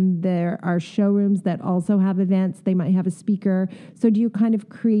theater, and then there are showrooms that also have events. They might have a speaker. So do you kind of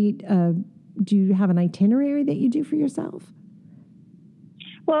do you have an itinerary that you do for yourself?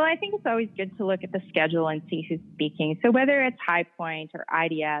 Well, I think it's always good to look at the schedule and see who's speaking. So whether it's High Point or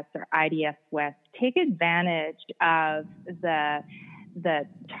IDS or IDS West, take advantage of the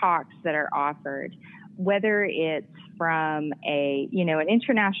talks that are offered, whether it's from an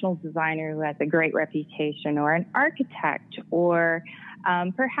international designer who has a great reputation, or an architect, or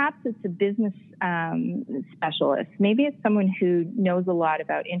perhaps it's a business specialist. Maybe it's someone who knows a lot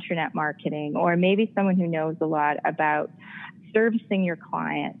about internet marketing, or maybe someone who knows a lot about servicing your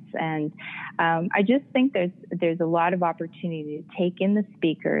clients. And I just think there's a lot of opportunity to take in the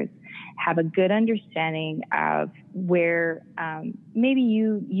speakers, have a good understanding of where maybe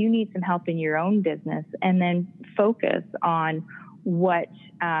you need some help in your own business, and then focus on what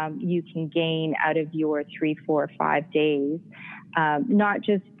you can gain out of your 3, 4, 5 days. Not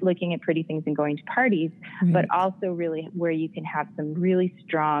just looking at pretty things and going to parties, right, but also really where you can have some really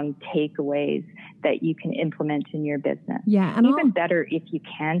strong takeaways that you can implement in your business. Yeah, and even better if you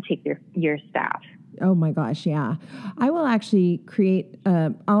can take your staff. Oh my gosh, yeah. I will actually create,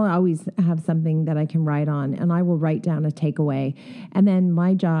 I'll always have something that I can write on, and I will write down a takeaway. And then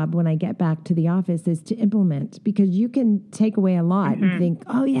my job when I get back to the office is to implement, because you can take away a lot and think,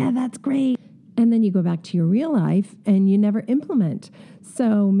 oh yeah, that's great. And then you go back to your real life and you never implement.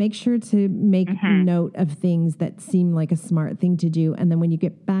 So make sure to make note of things that seem like a smart thing to do. And then when you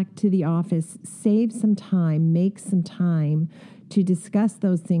get back to the office, save some time, make some time to discuss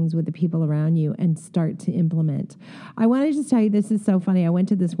those things with the people around you and start to implement. I want to just tell you, this is so funny. I went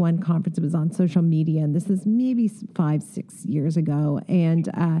to this one conference. It was on social media, and this is maybe 5-6 years ago. And,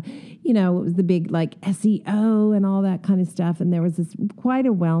 it was the big SEO and all that kind of stuff. And there was this quite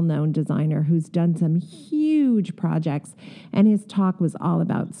a well-known designer who's done some huge projects. And his talk was all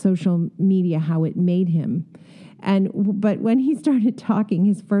about social media, how it made him. But when he started talking,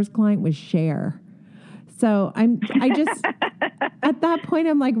 his first client was Cher. So at that point,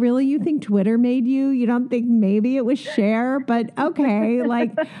 I'm like, really? You think Twitter made you? You don't think maybe it was Cher? But okay.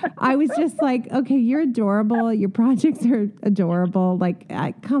 I was just like, okay, you're adorable. Your projects are adorable.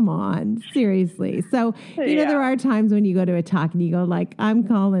 Come on, seriously. So, there are times when you go to a talk and you go I'm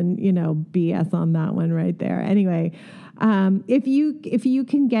calling, BS on that one right there. Anyway, if you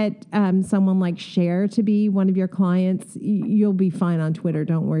can get someone like Cher to be one of your clients, you'll be fine on Twitter.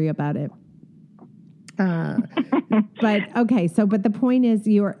 Don't worry about it. But the point is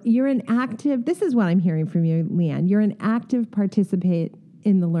you're an active, this is what I'm hearing from you, Leanne, you're an active participant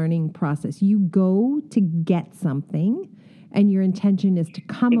in the learning process. You go to get something, and your intention is to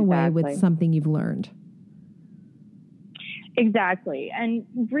come away with something you've learned. Exactly. And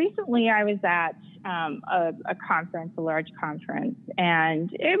recently I was at a conference, a large conference, and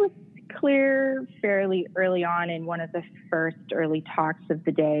it was clear fairly early on in one of the first early talks of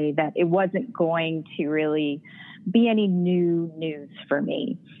the day that it wasn't going to really be any new news for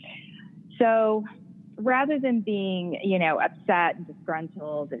me. So rather than being, upset and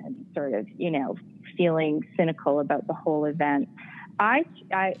disgruntled and sort of, feeling cynical about the whole event,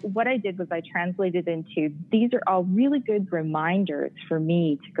 what I did was I translated into, these are all really good reminders for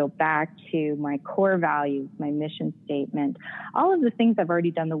me to go back to my core values, my mission statement, all of the things I've already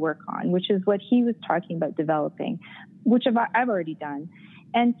done the work on, which is what he was talking about developing, which I've already done.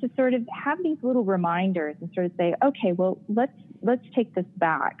 And to sort of have these little reminders and sort of say, okay, well, let's take this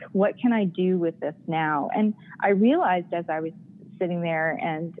back. What can I do with this now? And I realized as I was sitting there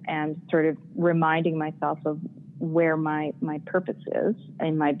and sort of reminding myself of where my purpose is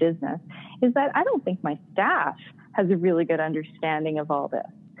in my business, is that I don't think my staff has a really good understanding of all this.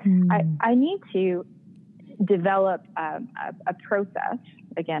 I need to develop a process,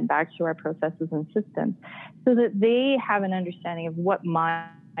 again, back to our processes and systems, so that they have an understanding of what my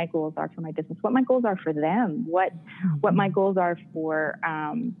goals are for my business, what my goals are for them, what my goals are for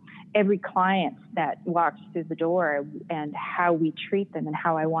every client that walks through the door, and how we treat them and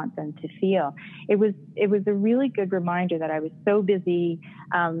how I want them to feel. It was a really good reminder that I was so busy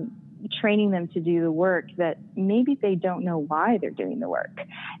training them to do the work that maybe they don't know why they're doing the work.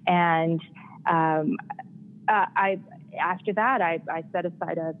 And after that, I set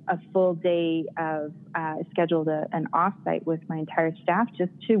aside a full day of scheduled an offsite with my entire staff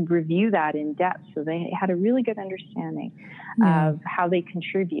just to review that in depth, so they had a really good understanding of how they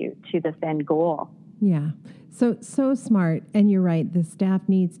contribute to this end goal. Yeah. So smart. And you're right. The staff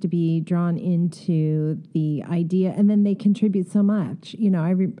needs to be drawn into the idea, and then they contribute so much. You know,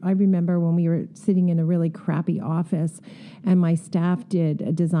 I remember when we were sitting in a really crappy office and my staff did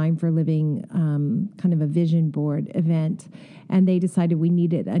a Design for Living kind of a vision board event, and they decided we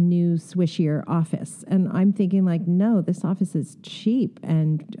needed a new swishier office. And I'm thinking like, no, this office is cheap.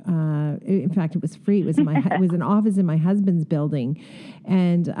 And in fact, it was free. It was it was an office in my husband's building.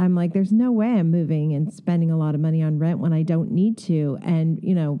 And I'm like, there's no way I'm moving and spending a lot of money on rent when I don't need to. And,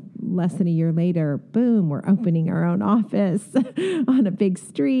 you know, less than a year later, boom, we're opening our own office on a big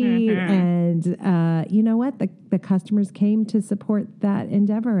street. And you know what? The customers came to support that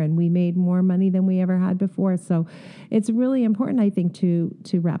endeavor, and we made more money than we ever had before. So it's really important, I think, to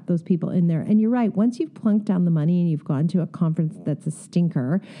wrap those people in there. And you're right. Once you've plunked down the money and you've gone to a conference that's a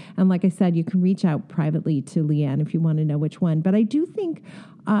stinker, and like I said, you can reach out privately to Leanne if you want to know which one. But I do think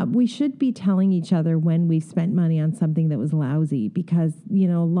we should be telling each other when we've spent money on something that was lousy, because, you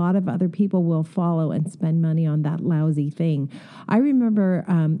know, a lot of other people will follow and spend money on that lousy thing. I remember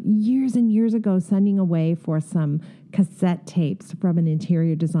years and years ago sending away for some cassette tapes from an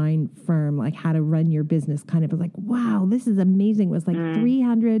interior design firm, like how to run your business. Kind of was like, wow, this is amazing. It was like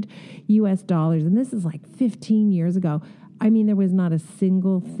 $300 US, and this is like 15 years ago. I mean, there was not a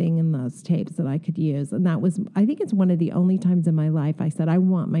single thing in those tapes that I could use. And that was, I think it's one of the only times in my life I said, I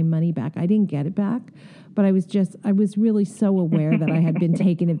want my money back. I didn't get it back, but I was really so aware that I had been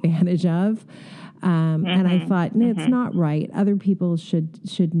taken advantage of. And I thought, no, it's not right. Other people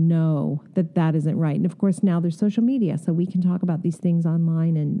should know that isn't right. And of course, now there's social media, so we can talk about these things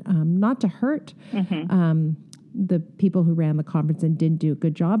online, and not to hurt the people who ran the conference and didn't do a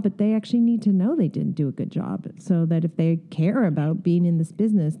good job, but they actually need to know they didn't do a good job, so that if they care about being in this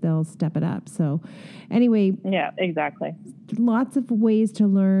business, they'll step it up. So anyway. Yeah, exactly. Lots of ways to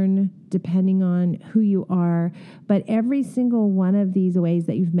learn depending on who you are, but every single one of these ways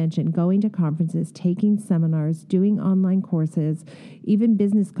that you've mentioned, going to conferences, taking seminars, doing online courses, even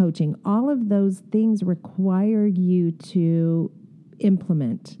business coaching, all of those things require you to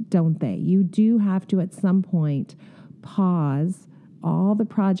implement, don't they? You do have to at some point pause all the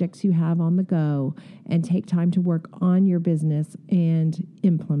projects you have on the go and take time to work on your business and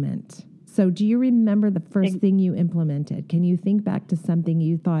implement. So do you remember the first thing you implemented? Can you think back to something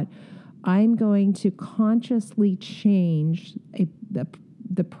you thought, I'm going to consciously change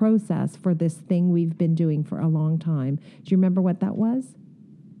the process for this thing we've been doing for a long time? Do you remember what that was?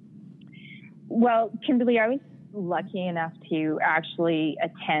 Well, Kimberly, I was lucky enough to actually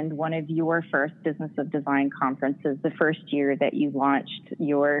attend one of your first Business of Design conferences the first year that you launched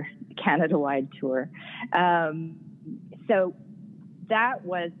your Canada-wide tour. So that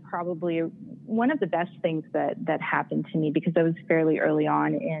was probably one of the best things that happened to me, because I was fairly early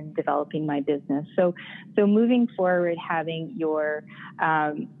on in developing my business. So moving forward, having your,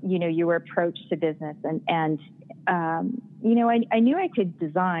 your approach to business and I knew I could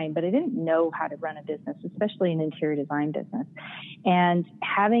design, but I didn't know how to run a business, especially an interior design business. And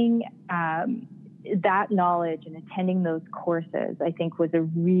having that knowledge and attending those courses, I think, was a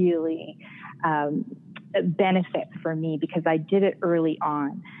really benefit for me, because I did it early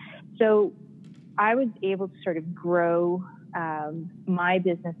on. So I was able to sort of grow my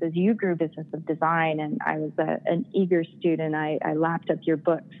business as you grew Business of Design, and I was an eager student. I lapped up your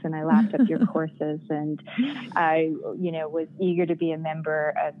books and I lapped up your courses, and I, was eager to be a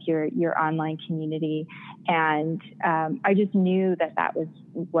member of your online community. And I just knew that was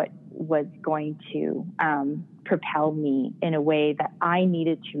what was going to propel me in a way that I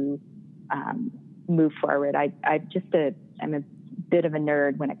needed to move forward. I'm a bit of a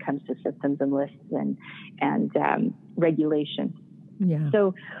nerd when it comes to systems and lists and regulation. Yeah.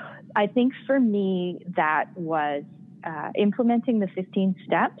 So I think for me, that was implementing the 15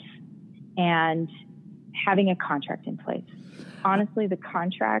 steps and having a contract in place. Honestly, the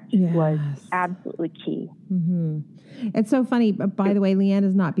contract was absolutely key. Mm-hmm. It's so funny. By the way, Leanne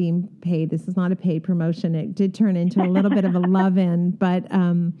is not being paid. This is not a paid promotion. It did turn into a little bit of a love-in. But,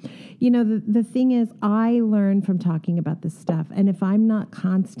 the thing is, I learn from talking about this stuff. And if I'm not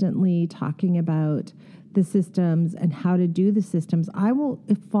constantly talking about the systems and how to do the systems, I will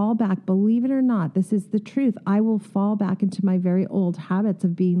fall back, believe it or not, this is the truth. I will fall back into my very old habits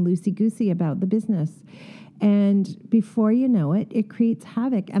of being loosey-goosey about the business. And before you know it, it creates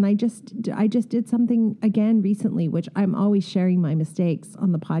havoc. And I just did something again recently, which I'm always sharing my mistakes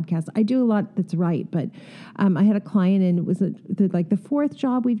on the podcast. I do a lot that's right, but I had a client, and it was the fourth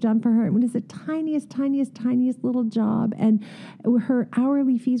job we've done for her. It was the tiniest little job, and her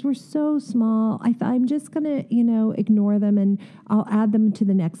hourly fees were so small. I thought, I'm just gonna, ignore them, and I'll add them to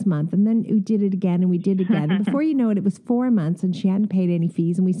the next month. And then we did it again, and we did it again. And before you know it, it was 4 months, and she hadn't paid any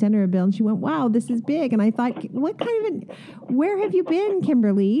fees. And we sent her a bill, and she went, "Wow, this is big." And I thought, where have you been,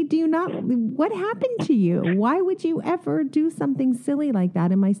 Kimberly? What happened to you? Why would you ever do something silly like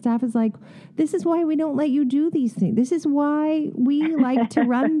that? And my staff is like, this is why we don't let you do these things. This is why we like to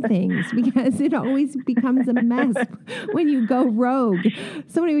run things, because it always becomes a mess when you go rogue.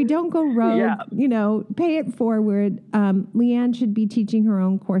 So anyway, don't go rogue, pay it forward. Leanne should be teaching her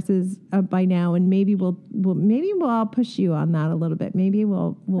own courses by now. And maybe we'll I'll push you on that a little bit. Maybe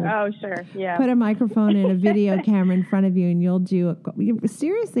we'll oh, sure. Yeah. Put a microphone and a video camera in front of you, and you'll do it.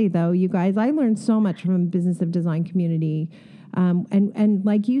 Seriously, though, you guys, I learned so much from the Business of Design community. And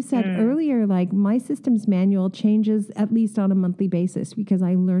like you said earlier, like my systems manual changes at least on a monthly basis because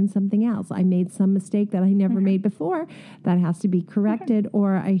I learned something else. I made some mistake that I never made before that has to be corrected,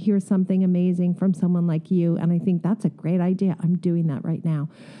 or I hear something amazing from someone like you. And I think that's a great idea. I'm doing that right now.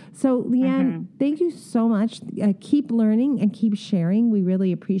 So Leanne, thank you so much. Keep learning and keep sharing. We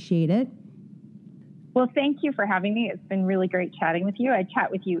really appreciate it. Well, thank you for having me. It's been really great chatting with you. I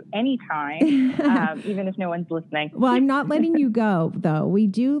chat with you anytime, even if no one's listening. Well, I'm not letting you go, though. We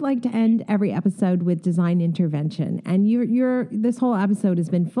do like to end every episode with design intervention. And this whole episode has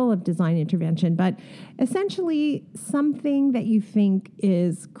been full of design intervention, but essentially something that you think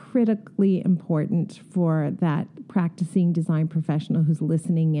is critically important for that practicing design professional who's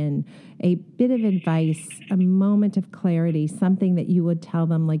listening in, a bit of advice, a moment of clarity, something that you would tell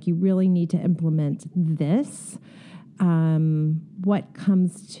them, like, you really need to implement this. What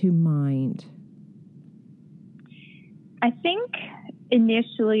comes to mind? I think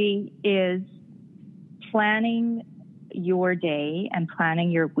initially is planning your day and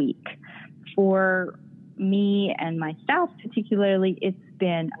planning your week. For me and my staff particularly, it's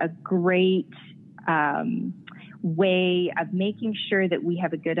been a great way of making sure that we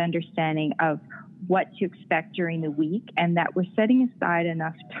have a good understanding of what to expect during the week, and that we're setting aside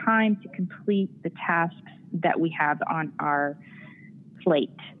enough time to complete the tasks that we have on our plate.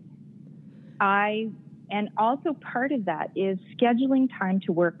 And also part of that is scheduling time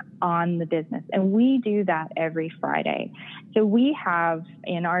to work on the business. And we do that every Friday. So we have,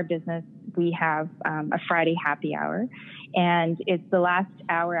 in our business, we have a Friday happy hour. And it's the last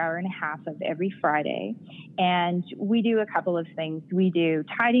hour and a half of every Friday. And we do a couple of things. We do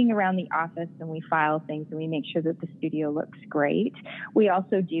tidying around the office, and we file things, and we make sure that the studio looks great. We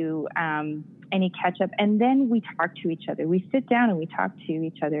also do any catch up, and then we talk to each other. We sit down and we talk to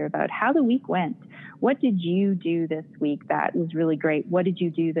each other about how the week went. What did you do this week that was really great? What did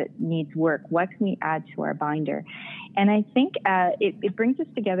you do that needs work? What can we add to our binder? And I think it brings us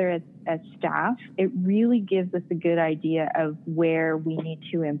together as staff. It really gives us a good idea of where we need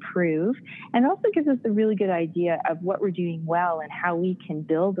to improve, and also gives us a really good idea of what we're doing well and how we can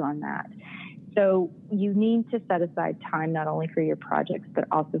build on that. So you need to set aside time not only for your projects, but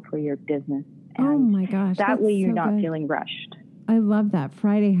also for your business. And oh my gosh. That way you're so not good. feeling rushed. I love that.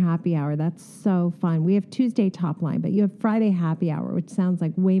 Friday happy hour. That's so fun. We have Tuesday top line, but you have Friday happy hour, which sounds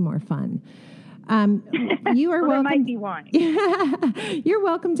like way more fun. You are welcome. There might be one. You're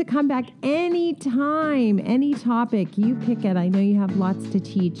welcome to come back anytime, any topic. You pick it. I know you have lots to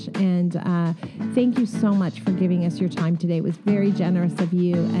teach. And thank you so much for giving us your time today. It was very generous of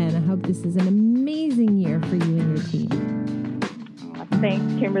you. And I hope this is an amazing year for you and your team.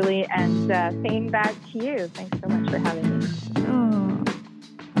 Thanks, Kimberly. And same back to you. Thanks so much for having me.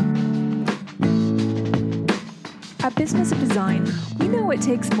 At Business of Design, we know it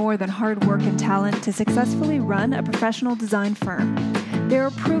takes more than hard work and talent to successfully run a professional design firm. There are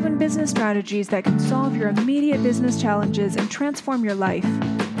proven business strategies that can solve your immediate business challenges and transform your life.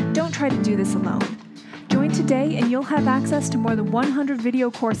 Don't try to do this alone. Join today and you'll have access to more than 100 video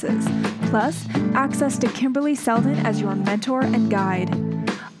courses, plus access to Kimberly Seldon as your mentor and guide.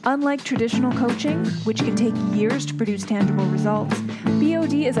 Unlike traditional coaching, which can take years to produce tangible results,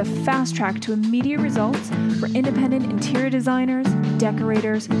 BOD is a fast track to immediate results for independent interior designers,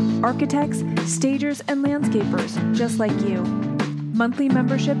 decorators, architects, stagers, and landscapers just like you. Monthly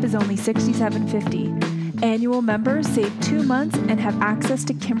membership is only $67.50. Annual members save 2 months and have access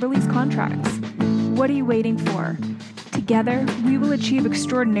to Kimberly's contracts. What are you waiting for? Together, we will achieve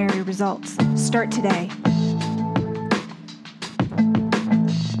extraordinary results. Start today.